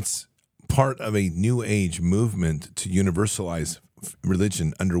 It's part of a new age movement to universalize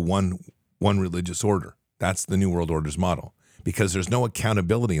religion under one religious order. That's the New World Order's model, because there's no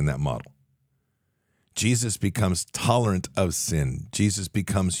accountability in that model. Jesus becomes tolerant of sin. Jesus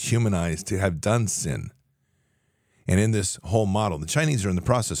becomes humanized to have done sin. And in this whole model, the Chinese are in the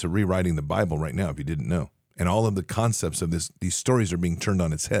process of rewriting the Bible right now, if you didn't know. And all of the concepts of these stories are being turned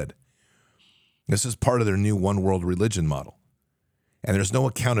on its head. This is part of their new one world religion model. And there's no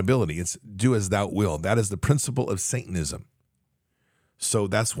accountability. It's do as thou will. That is the principle of Satanism. So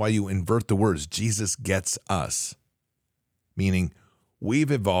that's why you invert the words. Jesus gets us. Meaning we've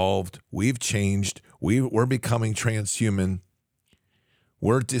evolved, we've changed, we're becoming transhuman.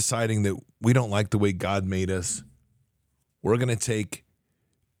 We're deciding that we don't like the way God made us. We're going to take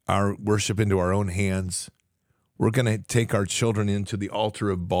our worship into our own hands. We're going to take our children into the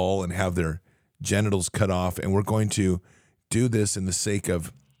altar of Baal and have their genitals cut off. And we're going to do this in the sake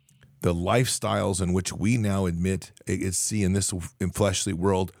of the lifestyles in which we now admit see in this fleshly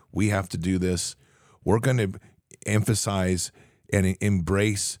world, we have to do this. We're going to emphasize and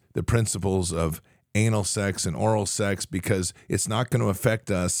embrace the principles of anal sex and oral sex because it's not going to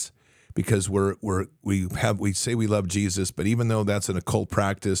affect us. Because we say we love Jesus, but even though that's an occult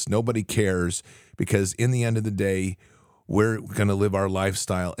practice, nobody cares, because in the end of the day, we're going to live our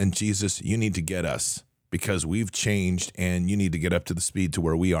lifestyle, and Jesus, you need to get us because we've changed and you need to get up to the speed to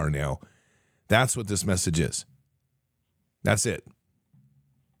where we are now. That's what this message is. That's it.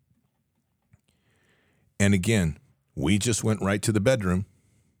 And again, we just went right to the bedroom,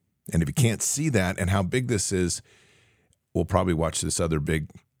 and if you can't see that and how big this is, we'll probably watch this other big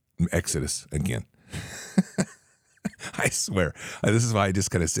Exodus again. I swear. This is why I just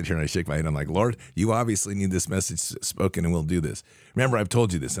kind of sit here and I shake my head. I'm like, Lord, you obviously need this message spoken and we'll do this. Remember, I've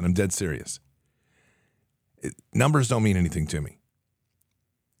told you this and I'm dead serious. Numbers don't mean anything to me.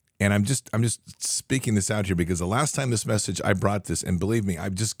 And I'm just speaking this out here because the last time this message, I brought this, and believe me,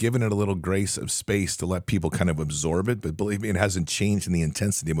 I've just given it a little grace of space to let people kind of absorb it. But believe me, it hasn't changed in the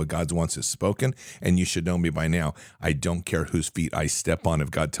intensity of what God wants is spoken. And you should know me by now. I don't care whose feet I step on if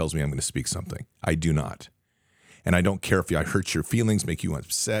God tells me I'm going to speak something. I do not. And I don't care if I hurt your feelings, make you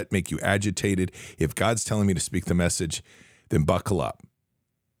upset, make you agitated. If God's telling me to speak the message, then buckle up.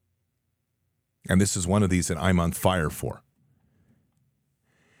 And this is one of these that I'm on fire for.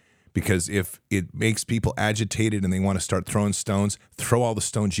 Because if it makes people agitated and they want to start throwing stones, throw all the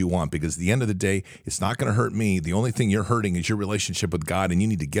stones you want. Because at the end of the day, it's not going to hurt me. The only thing you're hurting is your relationship with God, and you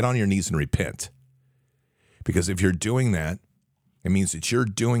need to get on your knees and repent. Because if you're doing that, it means that you're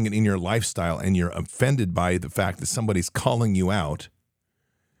doing it in your lifestyle and you're offended by the fact that somebody's calling you out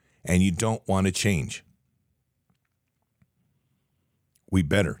and you don't want to change. We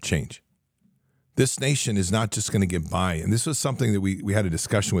better change. This nation is not just going to get by. And this was something that we had a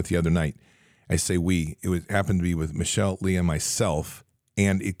discussion with the other night. I say we. It happened to be with Michelle, Leah, and myself.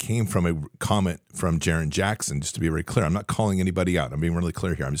 And it came from a comment from Jaron Jackson, just to be very clear. I'm not calling anybody out. I'm being really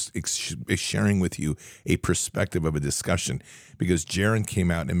clear here. I'm just sharing with you a perspective of a discussion. Because Jaron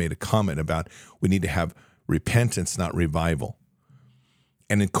came out and made a comment about we need to have repentance, not revival.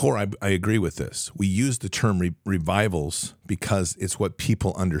 And in core, I agree with this. We use the term revivals because it's what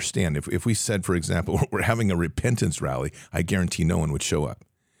people understand. If we said, for example, we're having a repentance rally, I guarantee no one would show up.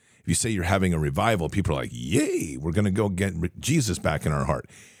 If you say you're having a revival, people are like, yay, we're going to go get Jesus back in our heart.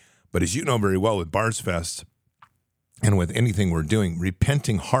 But as you know very well with Bards Fest and with anything we're doing,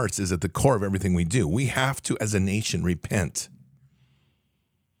 repenting hearts is at the core of everything we do. We have to, as a nation, repent.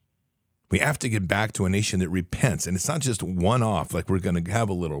 We have to get back to a nation that repents. And it's not just one-off, like we're going to have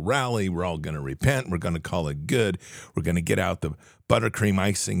a little rally, we're all going to repent, we're going to call it good, we're going to get out the buttercream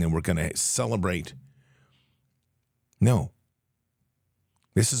icing, and we're going to celebrate. No.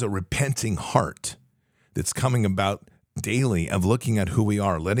 This is a repenting heart that's coming about daily of looking at who we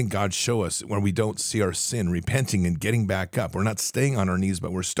are, letting God show us where we don't see our sin, repenting and getting back up. We're not staying on our knees,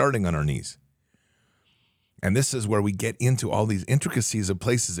 but we're starting on our knees. And this is where we get into all these intricacies of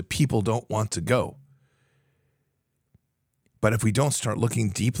places that people don't want to go. But if we don't start looking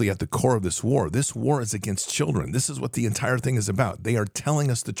deeply at the core of this war is against children. This is what the entire thing is about. They are telling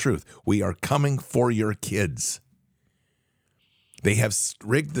us the truth. We are coming for your kids. They have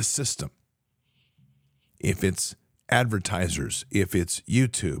rigged the system. If it's advertisers, if it's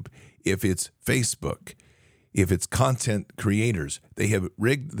YouTube, if it's Facebook, if it's content creators, they have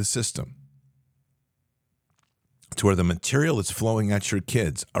rigged the system to where the material that's flowing at your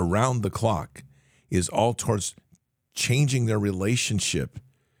kids around the clock is all towards changing their relationship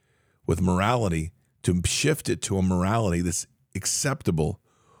with morality to shift it to a morality that's acceptable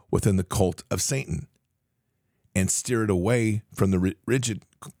within the cult of Satan and steer it away from the rigid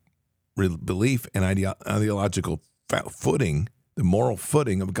belief and ideological footing, the moral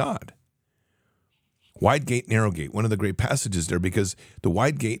footing of God. Wide gate, narrow gate, one of the great passages there, because the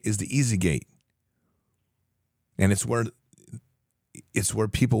wide gate is the easy gate. And it's where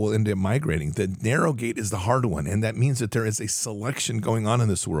people will end up migrating. The narrow gate is the hard one, and that means that there is a selection going on in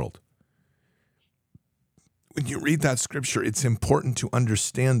this world. When you read that scripture, it's important to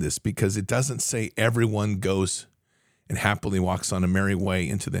understand this, because it doesn't say everyone goes and happily walks on a merry way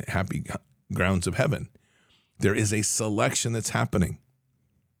into the happy grounds of heaven. There is a selection that's happening.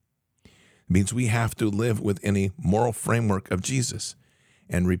 It means we have to live within a moral framework of Jesus,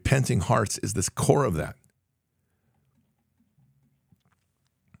 and repenting hearts is the core of that.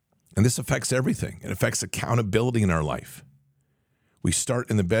 And this affects everything. It affects accountability in our life. We start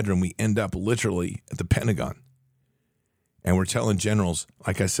in the bedroom, we end up literally at the Pentagon. And we're telling generals,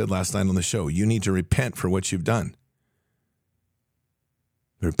 like I said last night on the show, you need to repent for what you've done.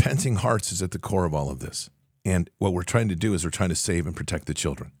 The repenting hearts is at the core of all of this. And what we're trying to do is we're trying to save and protect the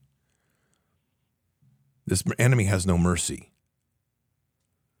children. This enemy has no mercy.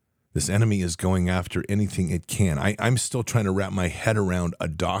 This enemy is going after anything it can. I'm still trying to wrap my head around a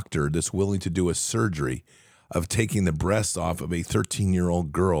doctor that's willing to do a surgery of taking the breasts off of a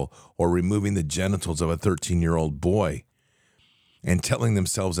 13-year-old girl or removing the genitals of a 13-year-old boy and telling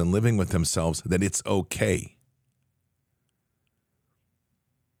themselves and living with themselves that it's okay.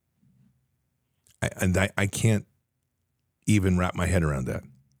 I can't even wrap my head around that.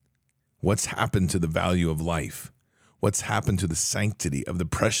 What's happened to the value of life? What's happened to the sanctity of the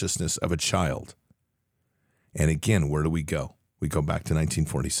preciousness of a child? And again, where do we go? We go back to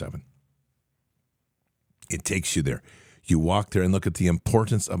 1947. It takes you there. You walk there and look at the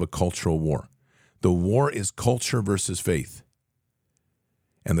importance of a cultural war. The war is culture versus faith.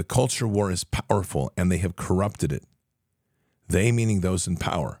 And the culture war is powerful, and they have corrupted it. They meaning those in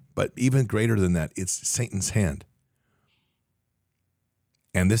power. But even greater than that, it's Satan's hand.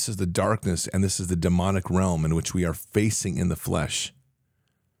 And this is the darkness, and this is the demonic realm in which we are facing in the flesh.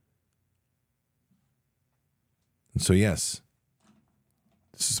 And so, yes,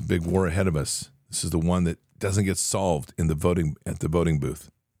 this is a big war ahead of us. This is the one that doesn't get solved at the voting booth.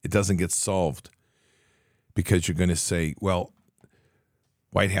 It doesn't get solved because you're going to say, well,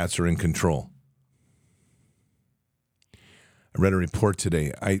 white hats are in control. I read a report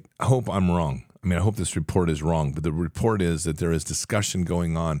today. I hope I'm wrong. I hope this report is wrong, but the report is that there is discussion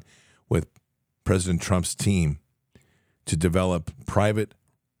going on with President Trump's team to develop private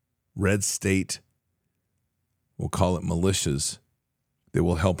red state, we'll call it militias, that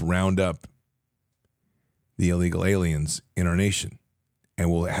will help round up the illegal aliens in our nation and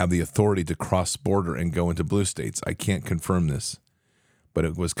will have the authority to cross border and go into blue states. I can't confirm this, but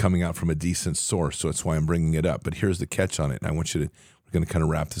it was coming out from a decent source, so that's why I'm bringing it up. But here's the catch on it, and we're going to kind of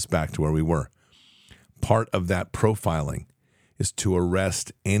wrap this back to where we were. Part of that profiling is to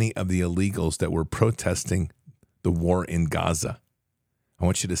arrest any of the illegals that were protesting the war in Gaza. I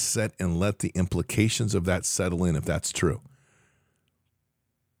want you to sit and let the implications of that settle in if that's true.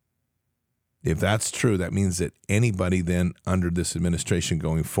 If that's true, that means that anybody then under this administration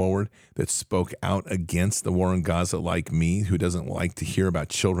going forward that spoke out against the war in Gaza, like me, who doesn't like to hear about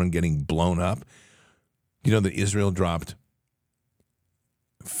children getting blown up. You know that Israel dropped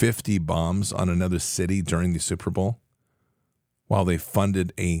 50 bombs on another city during the Super Bowl while they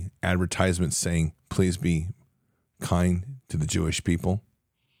funded a advertisement saying, please be kind to the Jewish people.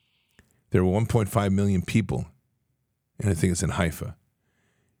 There were 1.5 million people, and I think it's in Haifa,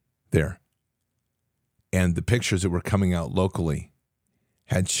 there. And the pictures that were coming out locally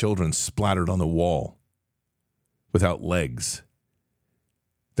had children splattered on the wall without legs.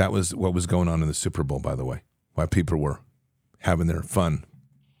 That was what was going on in the Super Bowl, by the way, why people were having their fun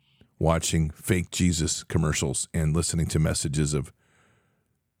watching fake Jesus commercials and listening to messages of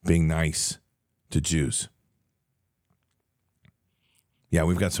being nice to Jews. Yeah,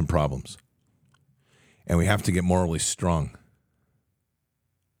 we've got some problems. And we have to get morally strong.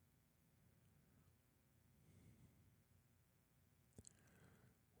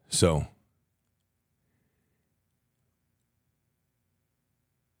 So,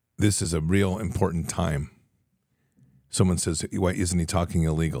 this is a real important time. Someone says, why isn't he talking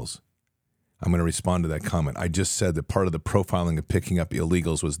illegals? I'm going to respond to that comment. I just said that part of the profiling of picking up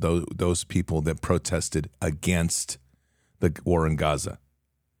illegals was those people that protested against the war in Gaza.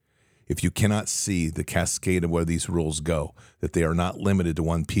 If you cannot see the cascade of where these rules go, that they are not limited to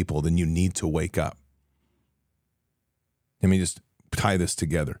one people, then you need to wake up. Let me just tie this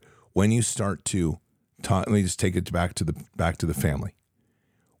together. When you start to let me just take it back to the family.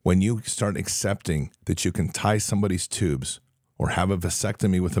 When you start accepting that you can tie somebody's tubes or have a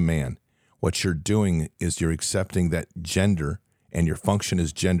vasectomy with a man what you're doing is you're accepting that gender and your function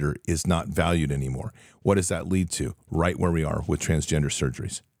as gender is not valued anymore. What does that lead to? Right where we are with transgender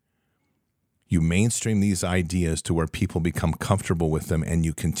surgeries. You mainstream these ideas to where people become comfortable with them and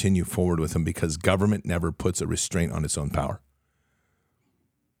you continue forward with them because government never puts a restraint on its own power.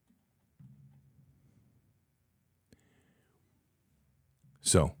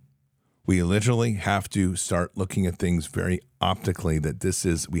 So we literally have to start looking at things very optically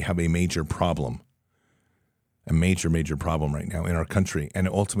that we have a major problem. A major problem right now in our country. And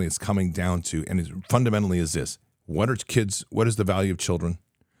ultimately it's coming down to, and it fundamentally is this, what is the value of children?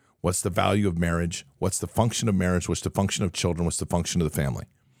 What's the value of marriage? What's the function of marriage? What's the function of children? What's the function of the family?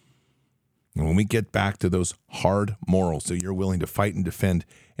 And when we get back to those hard morals that you're willing to fight and defend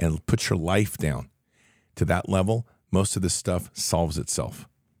and put your life down to that level, most of this stuff solves itself.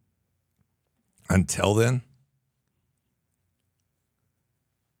 Until then,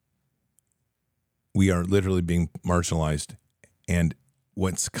 we are literally being marginalized, and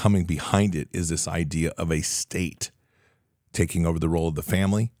what's coming behind it is this idea of a state taking over the role of the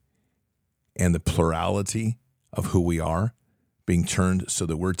family and the plurality of who we are being turned so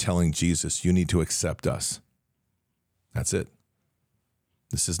that we're telling Jesus, you need to accept us. That's it.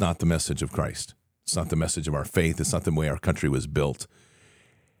 This is not the message of Christ. It's not the message of our faith. It's not the way our country was built.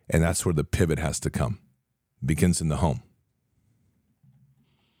 And that's where the pivot has to come. It begins in the home.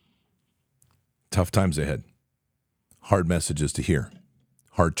 Tough times ahead. Hard messages to hear.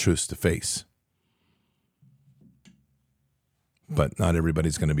 Hard truths to face. But not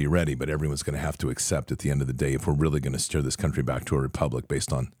everybody's going to be ready, but everyone's going to have to accept at the end of the day if we're really going to steer this country back to a republic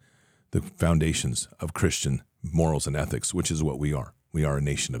based on the foundations of Christian morals and ethics, which is what we are. We are a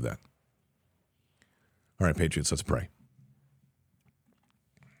nation of that. All right, Patriots, let's pray.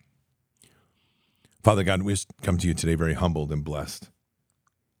 Father God, we just come to you today very humbled and blessed.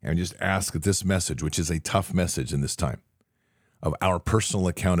 And just ask that this message, which is a tough message in this time, of our personal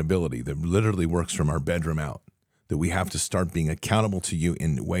accountability that literally works from our bedroom out, that we have to start being accountable to you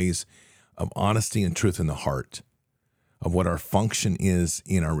in ways of honesty and truth in the heart, of what our function is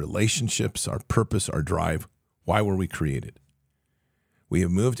in our relationships, our purpose, our drive. Why were we created? We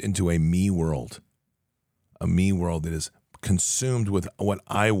have moved into a me world that is consumed with what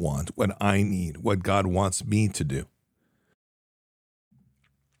I want, what I need, what God wants me to do.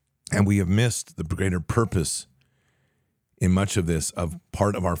 And we have missed the greater purpose in much of this, of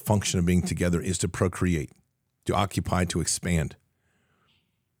part of our function of being together is to procreate, to occupy, to expand.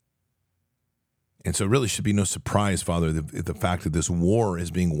 And so it really should be no surprise, Father, the fact that this war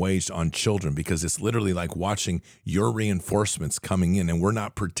is being waged on children, because it's literally like watching your reinforcements coming in, and we're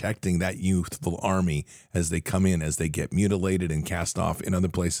not protecting that youthful army as they come in, as they get mutilated and cast off in other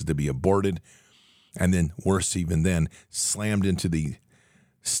places to be aborted, and then worse even then, slammed into the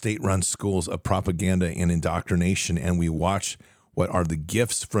state-run schools of propaganda and indoctrination, and we watch what are the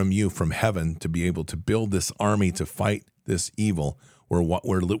gifts from you from heaven to be able to build this army to fight this evil. We're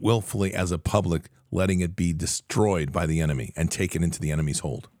willfully, as a public, letting it be destroyed by the enemy and taken into the enemy's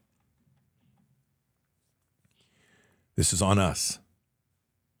hold. This is on us.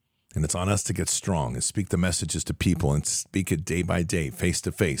 And it's on us to get strong and speak the messages to people and speak it day by day, face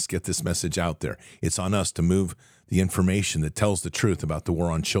to face, get this message out there. It's on us to move the information that tells the truth about the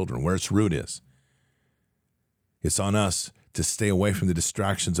war on children, where its root is. It's on us to stay away from the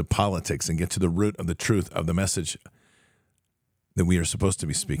distractions of politics and get to the root of the truth of the message that we are supposed to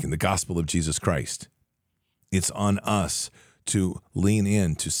be speaking, the gospel of Jesus Christ. It's on us to lean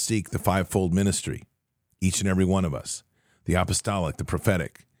in, to seek the fivefold ministry, each and every one of us, the apostolic, the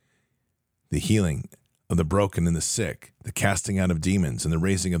prophetic, the healing of the broken and the sick, the casting out of demons and the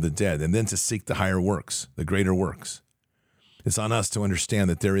raising of the dead, and then to seek the higher works, the greater works. It's on us to understand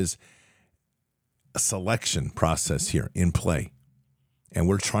that there is a selection process here in play, and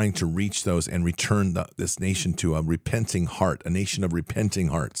we're trying to reach those and return this nation to a repenting heart, a nation of repenting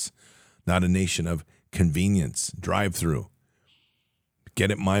hearts, not a nation of convenience, drive-through,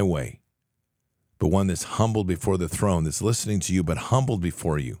 get it my way, but one that's humbled before the throne, that's listening to you, but humbled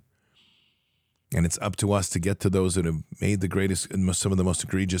before you. And it's up to us to get to those that have made the greatest and some of the most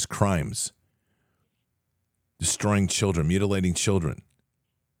egregious crimes, destroying children, mutilating children.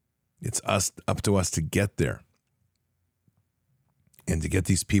 It's up to us to get there and to get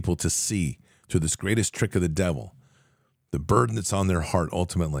these people to see through this greatest trick of the devil, the burden that's on their heart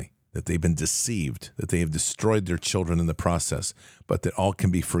ultimately, that they've been deceived, that they have destroyed their children in the process, but that all can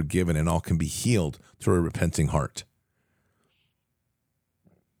be forgiven and all can be healed through a repenting heart.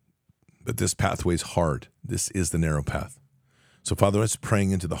 But this pathway is hard. This is the narrow path. So, Father, let's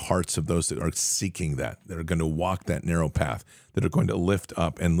praying into the hearts of those that are seeking that are going to walk that narrow path, that are going to lift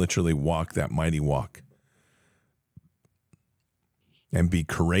up and literally walk that mighty walk and be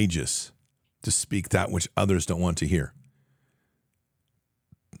courageous to speak that which others don't want to hear.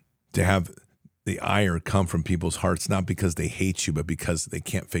 To have the ire come from people's hearts, not because they hate you, but because they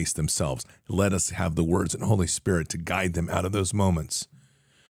can't face themselves. Let us have the words and Holy Spirit to guide them out of those moments.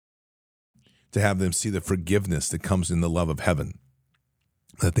 To have them see the forgiveness that comes in the love of heaven,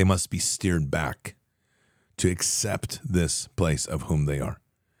 that they must be steered back to accept this place of whom they are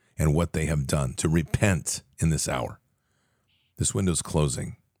and what they have done, to repent in this hour. This window's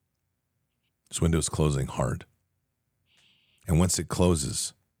closing. This window's closing hard. And once it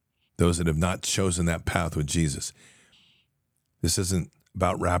closes, those that have not chosen that path with Jesus, this isn't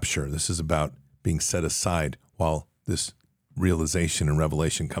about rapture. This is about being set aside while this realization and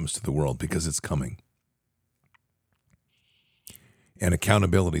revelation comes to the world, because it's coming. And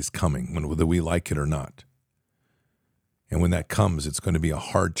accountability is coming, whether we like it or not. And when that comes, it's going to be a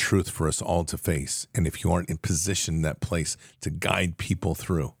hard truth for us all to face. And if you aren't in position in that place to guide people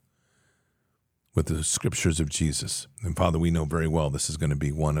through with the scriptures of Jesus, and Father, we know very well this is going to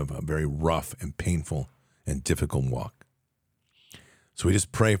be one of a very rough and painful and difficult walk. So we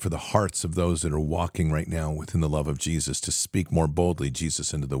just pray for the hearts of those that are walking right now within the love of Jesus, to speak more boldly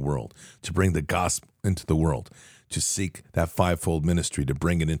Jesus into the world, to bring the gospel into the world, to seek that fivefold ministry, to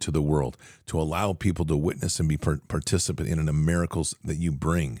bring it into the world, to allow people to witness and be participant in the miracles that you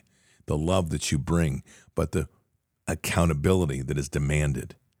bring, the love that you bring, but the accountability that is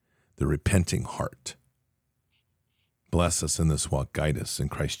demanded, the repenting heart. Bless us in this walk. Guide us in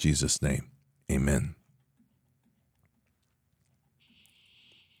Christ Jesus' name. Amen.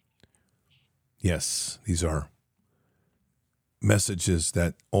 Yes, these are messages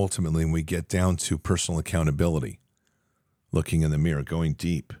that ultimately, when we get down to personal accountability, looking in the mirror, going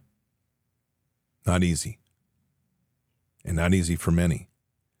deep, not easy, and not easy for many.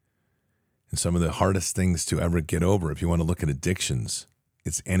 And some of the hardest things to ever get over, if you want to look at addictions,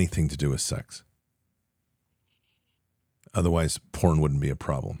 it's anything to do with sex. Otherwise, porn wouldn't be a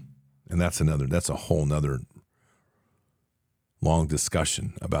problem. And that's a whole nother long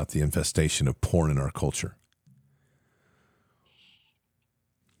discussion about the infestation of porn in our culture.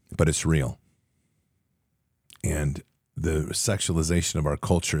 But it's real. And the sexualization of our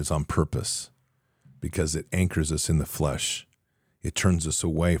culture is on purpose, because it anchors us in the flesh. It turns us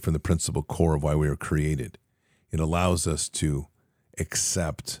away from the principal core of why we were created. It allows us to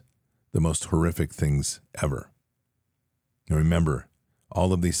accept the most horrific things ever. And remember,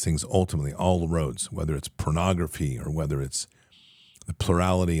 all of these things, ultimately, all roads, whether it's pornography or whether it's the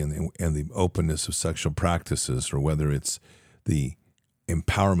plurality and the openness of sexual practices, or whether it's the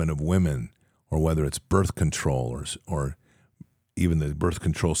empowerment of women, or whether it's birth control or even the birth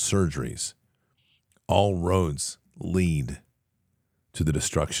control surgeries, all roads lead to the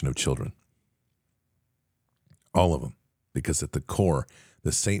destruction of children. All of them. Because at the core,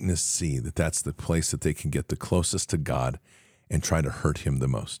 the Satanists see that that's the place that they can get the closest to God and try to hurt him the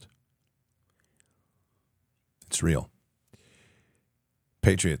most. It's real.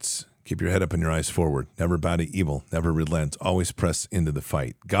 Patriots, keep your head up and your eyes forward. Never bow to evil. Never relent. Always press into the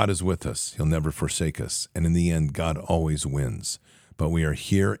fight. God is with us. He'll never forsake us. And in the end, God always wins. But we are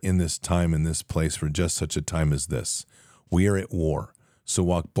here in this time, in this place, for just such a time as this. We are at war. So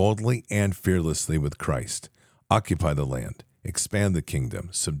walk boldly and fearlessly with Christ. Occupy the land. Expand the kingdom.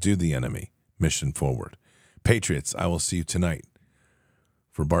 Subdue the enemy. Mission forward. Patriots, I will see you tonight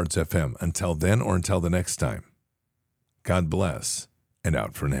for Bards FM. Until then, or until the next time, God bless. And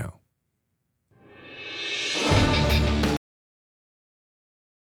out for now.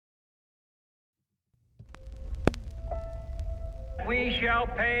 We shall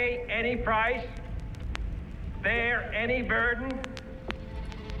pay any price, bear any burden,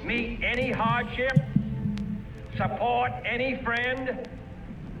 meet any hardship, support any friend,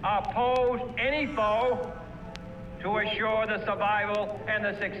 oppose any foe to assure the survival and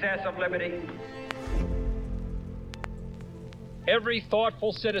the success of liberty. Every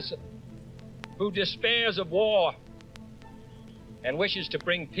thoughtful citizen who despairs of war and wishes to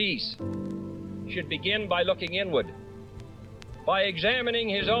bring peace should begin by looking inward, by examining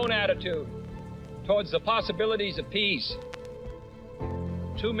his own attitude towards the possibilities of peace.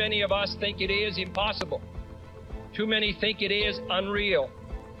 Too many of us think it is impossible. Too many think it is unreal.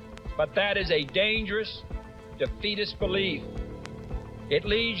 But that is a dangerous, defeatist belief. It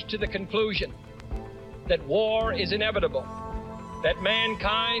leads to the conclusion that war is inevitable, that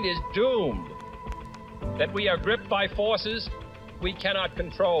mankind is doomed, that we are gripped by forces we cannot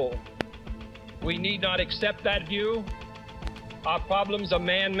control. We need not accept that view. Our problems are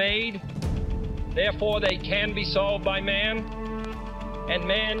man-made, therefore they can be solved by man, and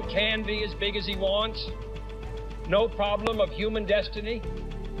man can be as big as he wants. No problem of human destiny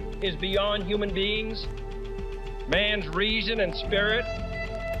is beyond human beings. Man's reason and spirit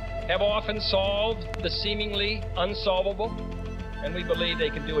have often solved the seemingly unsolvable, and we believe they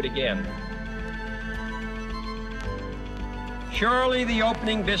can do it again. Surely the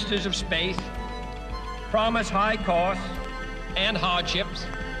opening vistas of space promise high costs and hardships,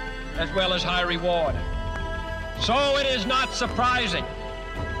 as well as high reward. So it is not surprising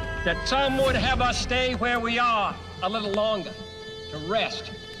that some would have us stay where we are a little longer, to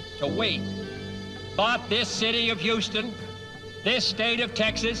rest, to wait. But this city of Houston, this state of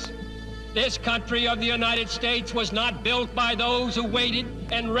Texas, this country of the United States was not built by those who waited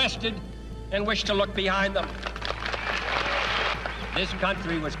and rested and wished to look behind them. This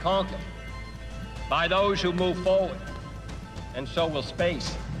country was conquered by those who move forward, and so will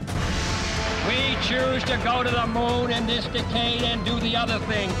space. We choose to go to the moon in this decade and do the other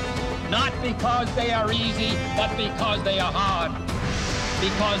thing, not because they are easy, but because they are hard.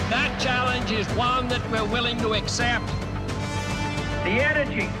 Because that challenge is one that we're willing to accept. The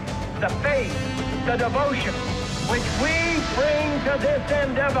energy, the faith, the devotion which we bring to this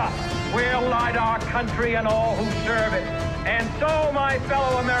endeavor will light our country and all who serve it. And so, my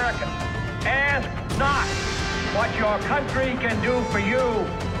fellow Americans, ask not what your country can do for you,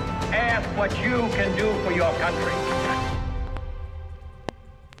 ask what you can do for your country.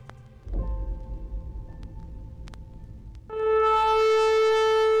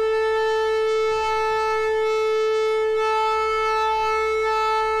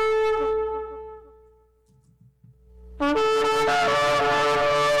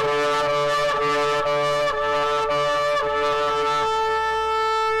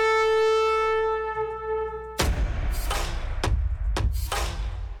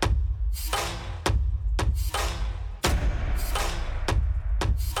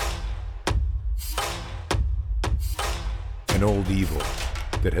 An old evil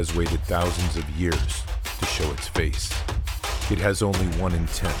that has waited thousands of years to show its face. It has only one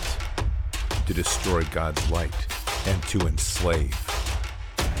intent: to destroy God's light and to enslave.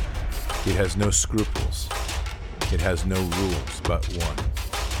 It has no scruples. It has no rules but one: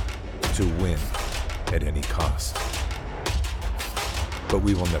 to win at any cost. But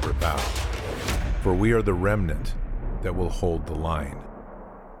we will never bow, for we are the remnant that will hold the line.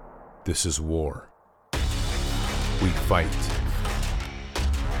 This is war. We fight.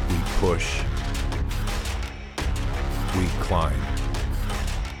 We push. We climb.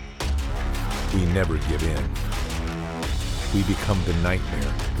 We never give in. We become the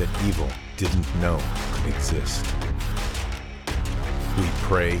nightmare that evil didn't know could exist. We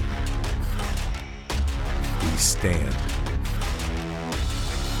pray. We stand.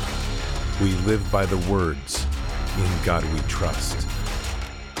 We live by the words, "In God we trust."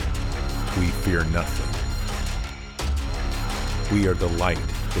 We fear nothing. We are the light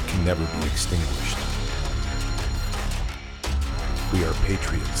that can never be extinguished. We are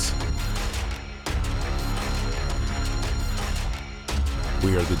patriots.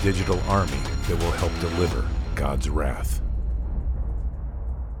 We are the digital army that will help deliver God's wrath.